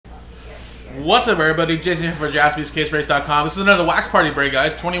What's up, everybody? Jason here for JaspysCaseBreaks.com. This is another Wax Party break,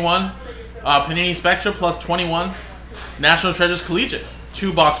 guys. 21 Panini Spectra plus 21 National Treasures Collegiate.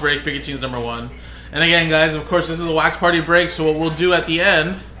 2-box break, pick your teams number 1. And again, guys, of course, this is a Wax Party break, so what we'll do at the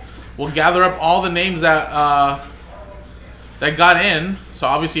end, we'll gather up all the names that that got in. So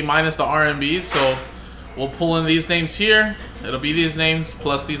obviously minus the RMBs. So we'll pull in these names here. It'll be these names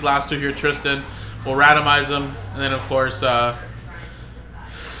plus these last two here, Tristan. We'll randomize them, and then of course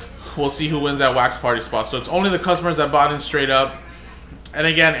we'll see who wins that Wax Party spot. So it's only the customers that bought in straight up. And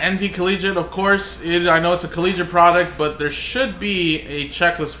again, NT Collegiate, of course, I know it's a collegiate product, but there should be a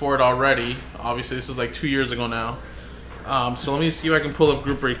checklist for it already. Obviously, this is like 2 years ago now. So let me see if I can pull up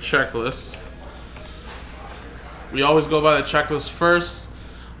Group Break checklist. We always go by the checklist first.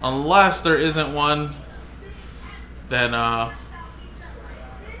 Unless there isn't one, then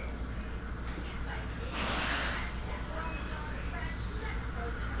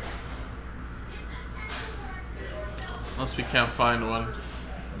unless we can't find one.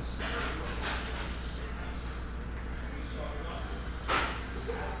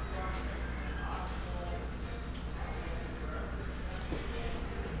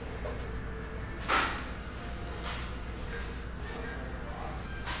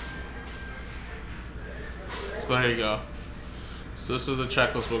 So there you go. So this is the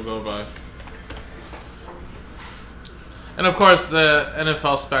checklist we'll go by. And of course the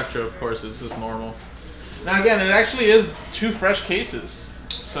NFL Spectra, of course, this is normal. Now again, it actually is 2 fresh cases.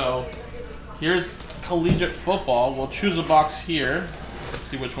 So here's collegiate football. We'll choose a box here. Let's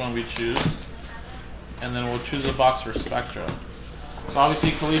see which one we choose. And then we'll choose a box for Spectra. So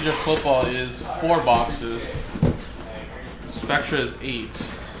obviously collegiate football is 4 boxes. Spectra is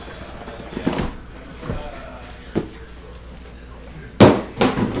 8.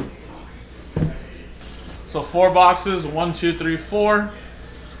 So 4 boxes, 1, 2, 3, 4.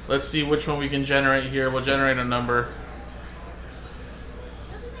 Let's see which one we can generate here. We'll generate a number.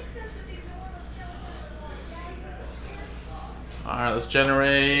 Alright, let's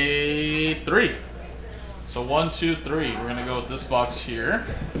generate 3. So 1, 2, 3. We're gonna go with this box here.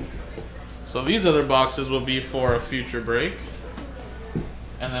 So these other boxes will be for a future break.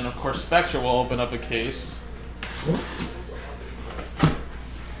 And then of course Spectra will open up a case.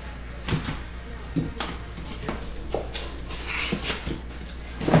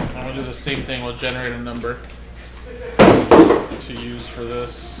 We'll do the same thing. We'll generate a number to use for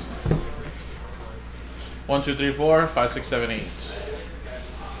this. 1, 2, 3, 4, 5, 6, 7, 8.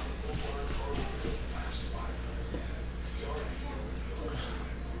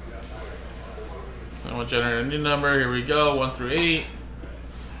 And we'll generate a new number. Here we go. 1 through 8.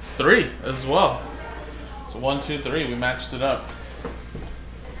 3 as well. So 1, 2, 3. We matched it up.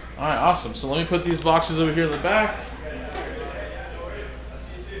 All right, awesome. So let me put these boxes over here in the back.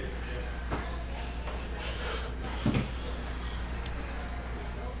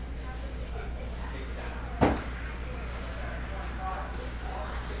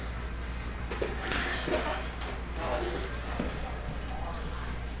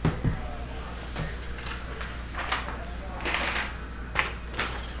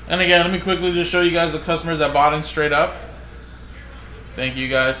 And again, let me quickly just show you guys the customers that bought in straight up. Thank you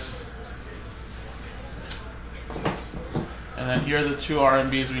guys. And then here are the 2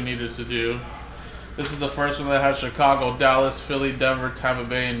 RMBs we needed to do. This is the first one that had Chicago, Dallas, Philly, Denver, Tampa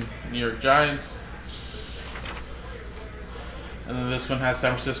Bay, and New York Giants. And then this one has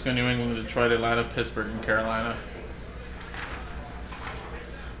San Francisco, New England, Detroit, Atlanta, Pittsburgh, and Carolina.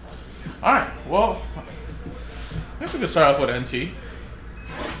 Alright, well, I guess we can start off with NT.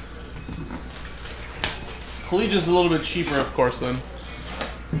 Collegiate is a little bit cheaper, of course, than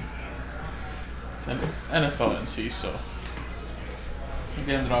NFL NT, so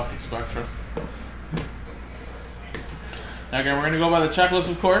we ended off with Spectra. Now again, we're going to go by the checklist,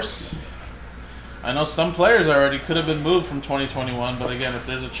 of course. I know some players already could have been moved from 2021, but again, if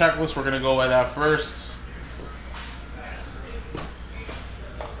there's a checklist, we're going to go by that first.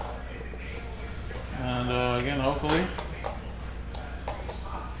 And again, hopefully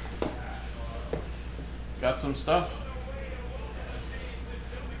got some stuff.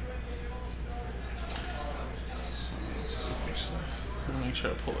 Let me make sure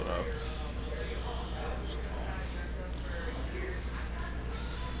I pull it up.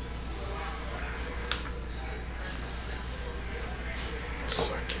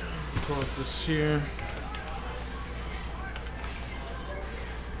 Second. Pull up this here.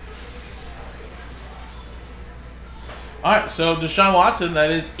 Alright, so Deshaun Watson, that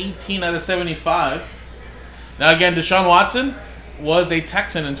is 18 out of 75. Now again, Deshaun Watson was a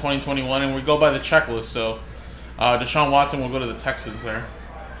Texan in 2021, and we go by the checklist, so Deshaun Watson will go to the Texans there.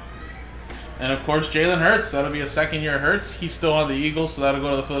 And of course, Jalen Hurts. That'll be a second-year Hurts. He's still on the Eagles, so that'll go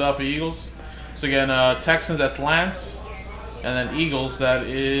to the Philadelphia Eagles. So again, Texans, that's Lance. And then Eagles, that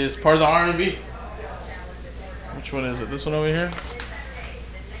is part of the R&B. Which one is it? This one over here?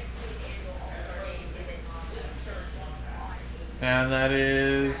 And that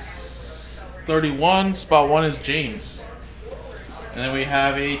is 31. Spot 1 is James. And then we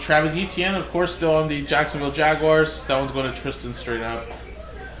have a Travis Etienne, of course, still on the Jacksonville Jaguars. That one's going to Tristan straight out.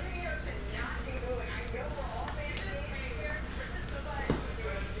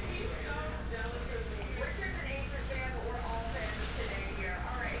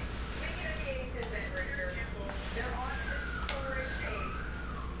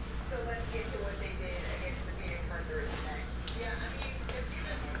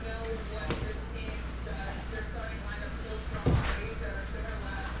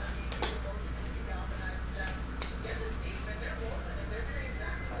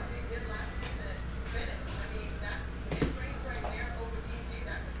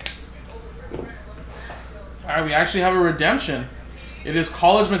 All right, we actually have a redemption. It is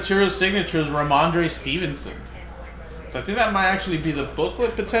College Material Signatures, Ramondre Stevenson. So I think that might actually be the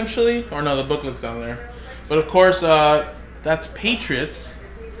booklet potentially. Or no, the booklet's down there. But of course, that's Patriots,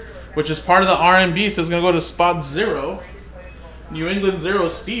 which is part of the R&B, so it's going to go to spot 0. New England 0,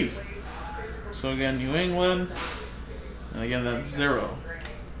 Steve. So again, New England. And again, that's 0.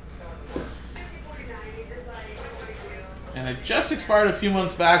 And it just expired a few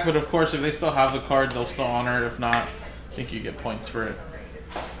months back, but of course, if they still have the card, they'll still honor it. If not, I think you get points for it.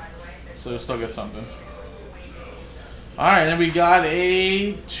 So you'll still get something. Alright, then we got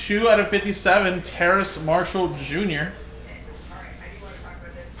a 2/57 Terrace Marshall Jr.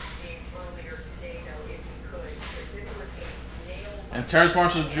 And Terrace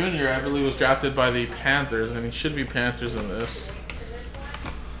Marshall Jr., I believe, was drafted by the Panthers, and he should be Panthers in this.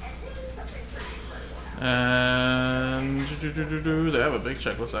 And they have a big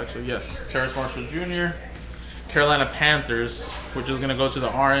checklist, actually. Yes, Terrace Marshall Jr., Carolina Panthers, which is going to go to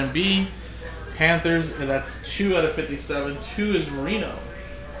the R&B. Panthers, and that's 2/57. 2 is Reno.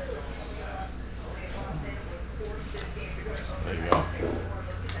 There you go.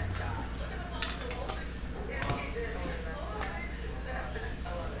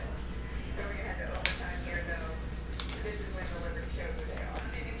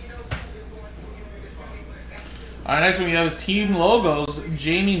 All right, next one we have is Team Logos,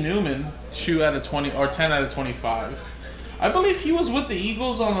 Jamie Newman, 2/20 or 10/25. I believe he was with the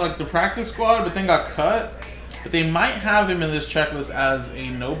Eagles on like the practice squad, but then got cut. But they might have him in this checklist as a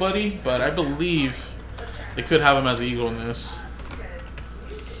nobody, but I believe they could have him as an Eagle in this.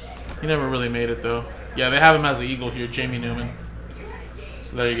 He never really made it though. Yeah, they have him as an Eagle here, Jamie Newman.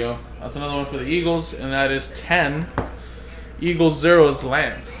 So there you go. That's another one for the Eagles, and that is 10. Eagles 0 is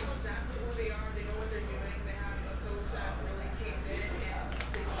Lance.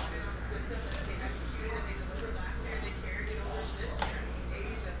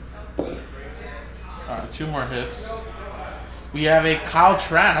 Alright, 2 more hits. We have a Kyle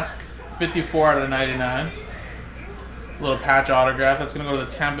Trask, 54/99. Little patch autograph. That's going to go to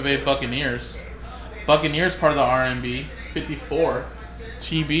the Tampa Bay Buccaneers. Buccaneers part of the R&B. 54.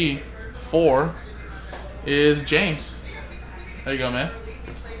 TB 4 is James. There you go, man.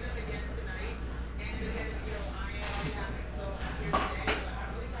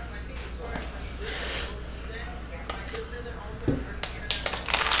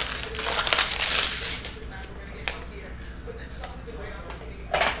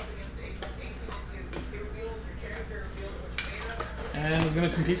 And is going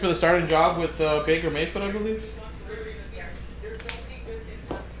to compete for the starting job with Baker Mayfield, I believe.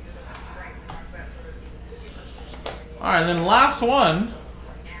 Alright, and then last one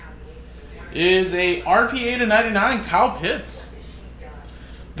is a RPA/99 Kyle Pitts.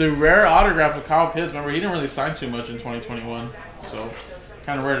 The rare autograph of Kyle Pitts. Remember, he didn't really sign too much in 2021, so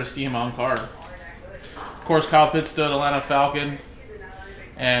kind of rare to see him on card. Of course, Kyle Pitts still Atlanta Falcon,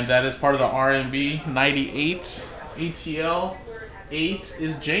 and that is part of the R&B. 98 ATL 8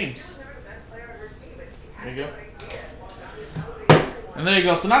 is James. There you go. And there you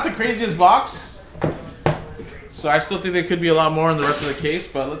go. So not the craziest box. So I still think there could be a lot more in the rest of the case,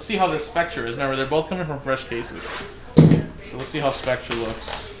 but let's see how this Spectra is. Remember, they're both coming from fresh cases. So let's see how Spectra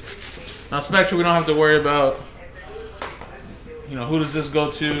looks. Now Spectra, we don't have to worry about, you know, who does this go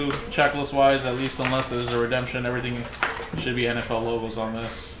to checklist wise, at least unless there's a redemption. Everything should be NFL logos on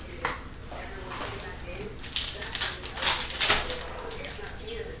this.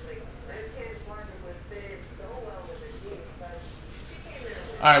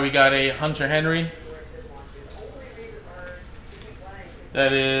 Alright, we got a Hunter Henry.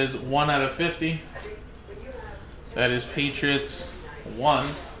 That is 1 out of 50. That is Patriots 1.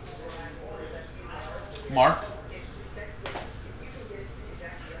 Mark.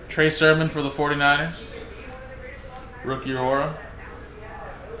 Trey Sermon for the 49ers. Rookie Aura.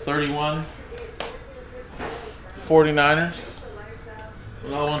 31. 49ers.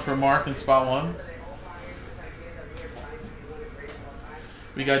 Another one for Mark in spot 1.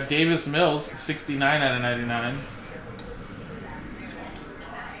 We got Davis Mills, 69 out of 99.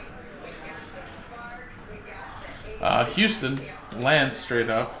 Houston, Lance straight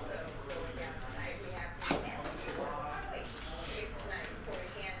up.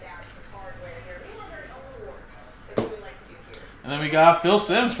 And then we got Phil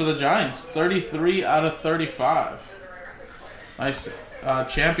Simms for the Giants, 33 out of 35. Nice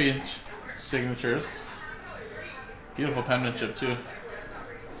champion signatures. Beautiful penmanship too.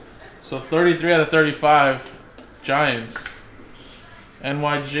 So 33 out of 35, Giants.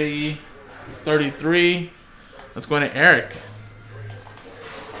 NYJE 33. Let's go into Eric.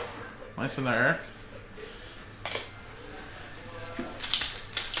 Nice one there, Eric.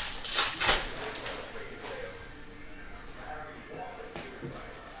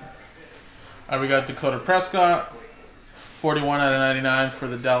 All right, we got Dakota Prescott. 41 out of 99 for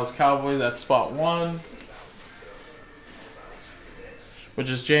the Dallas Cowboys. That's spot 1. Which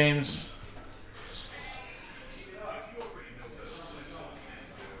is James.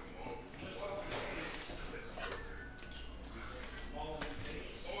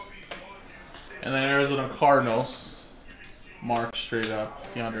 And then Arizona Cardinals, Mark straight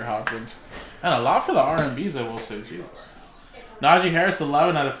up, DeAndre Hopkins. And a lot for the R&Bs, I will say, Jesus. Najee Harris,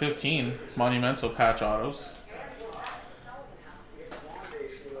 11 out of 15, monumental patch autos.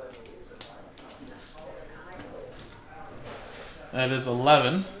 That is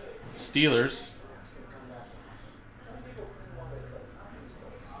 11, Steelers.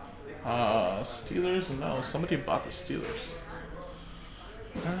 Steelers? No, somebody bought the Steelers.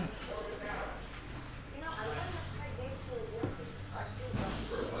 All right.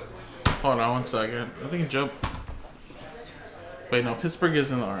 Hold on 1 second. I think Joe. Wait, no. Pittsburgh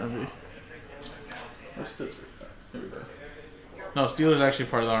is in the R&B. Where's Pittsburgh? Here we go. No, Steelers is actually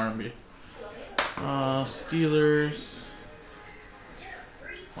part of the R&B. Steelers.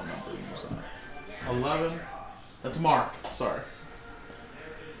 What number was that? 11. That's Mark. Sorry.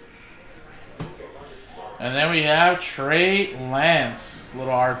 And then we have Trey Lance.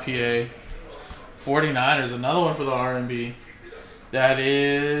 Little RPA. 49ers. Another one for the R&B. That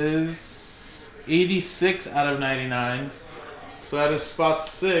is 86 out of 99. So that is spot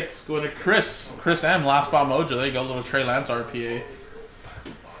 6. Going to Chris. Chris M. Last spot mojo. There you go. Little Trey Lance RPA.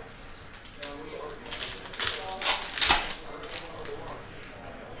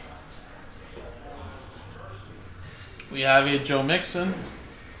 We have a Joe Mixon.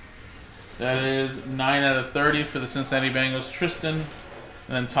 That is 9 out of 30 for the Cincinnati Bengals. Tristan. And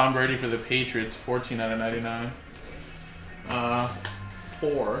then Tom Brady for the Patriots. 14 out of 99.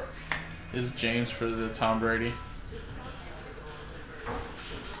 4 is James for the Tom Brady.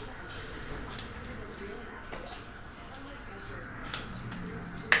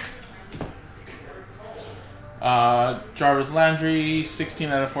 Jarvis Landry, 16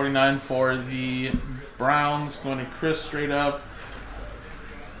 out of 49 for the Browns. Going to Chris straight up.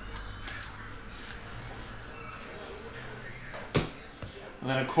 And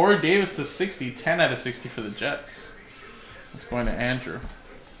then a Corey Davis to 60, 10 out of 60 for the Jets. It's going to Andrew.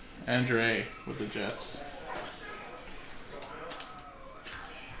 Andrew A with the Jets.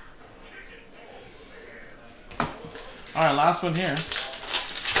 All right, last one here.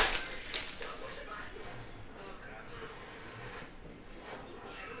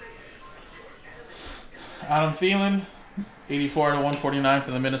 Adam Thielen, 84 out of 149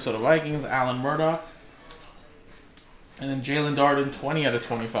 for the Minnesota Vikings. Alan Murdoch. And then Jalen Darden, 20 out of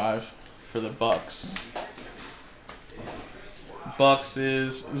 25 for the Bucks. Bucks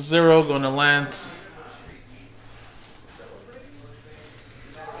is 0 going to Lance.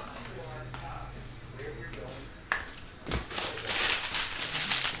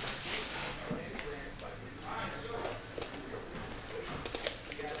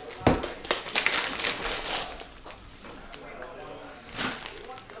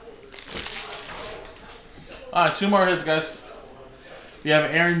 Alright, 2 more hits, guys. We have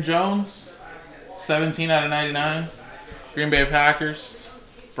Aaron Jones, 17 out of 99. Green Bay Packers,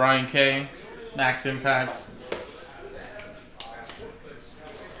 Brian K, Max Impact.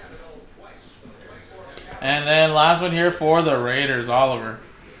 And then last one here for the Raiders, Oliver.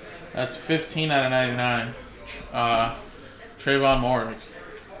 That's 15 out of 99. Trayvon Moorick.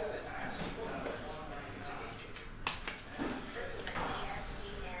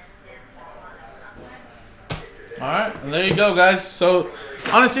 Alright, and there you go, guys. So,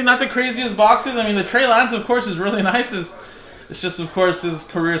 honestly, not the craziest boxes. I mean, the Trey Lance, of course, is really nice. It's just, of course, his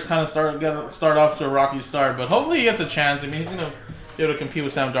career's kind of start off to a rocky start. But hopefully he gets a chance. I mean, he's going to be able to compete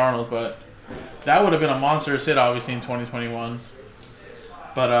with Sam Darnold. But that would have been a monstrous hit, obviously, in 2021.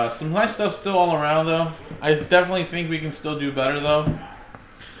 But some nice stuff still all around, though. I definitely think we can still do better, though.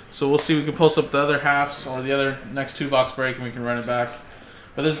 So we'll see. We can post up the other halves or the other next 2-box break, and we can run it back.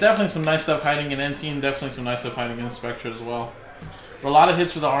 But there's definitely some nice stuff hiding in NT, and definitely some nice stuff hiding in Spectra as well. But a lot of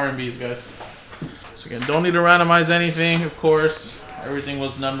hits for the R&Bs, guys. So again, don't need to randomize anything, of course. Everything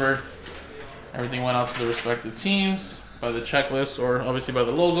was numbered. Everything went out to the respective teams by the checklist, or obviously by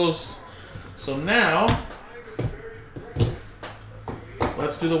the logos. So now,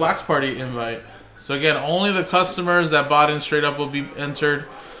 let's do the wax party invite. So again, only the customers that bought in straight up will be entered.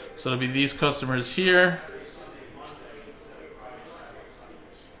 So it'll be these customers here.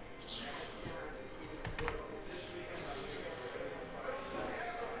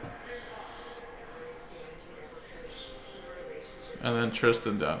 And then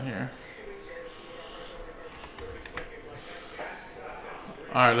Tristan down here.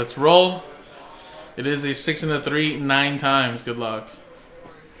 Alright, let's roll. It is a 6 and a 3, 9 times. Good luck.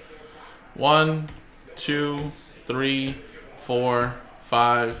 1, 2, 3, 4,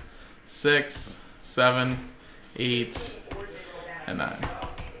 5, 6, 7, 8, and 9.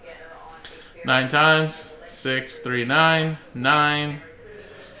 9 times. 6, 3, 9. 9.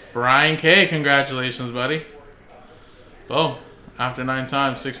 Brian K, congratulations, buddy. Boom. After 9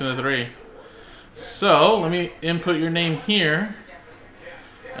 times, 6 and a 3. So, let me input your name here.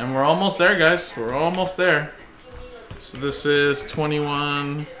 And we're almost there, guys. We're almost there. So this is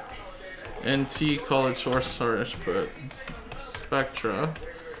 21 NT College Source. Sorry, I should put Spectra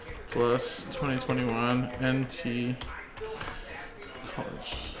plus 2021 NT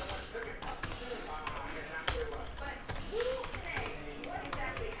College.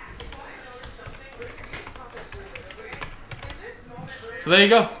 So there you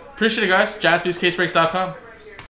go. Appreciate it, guys. JaspysCaseBreaks.com.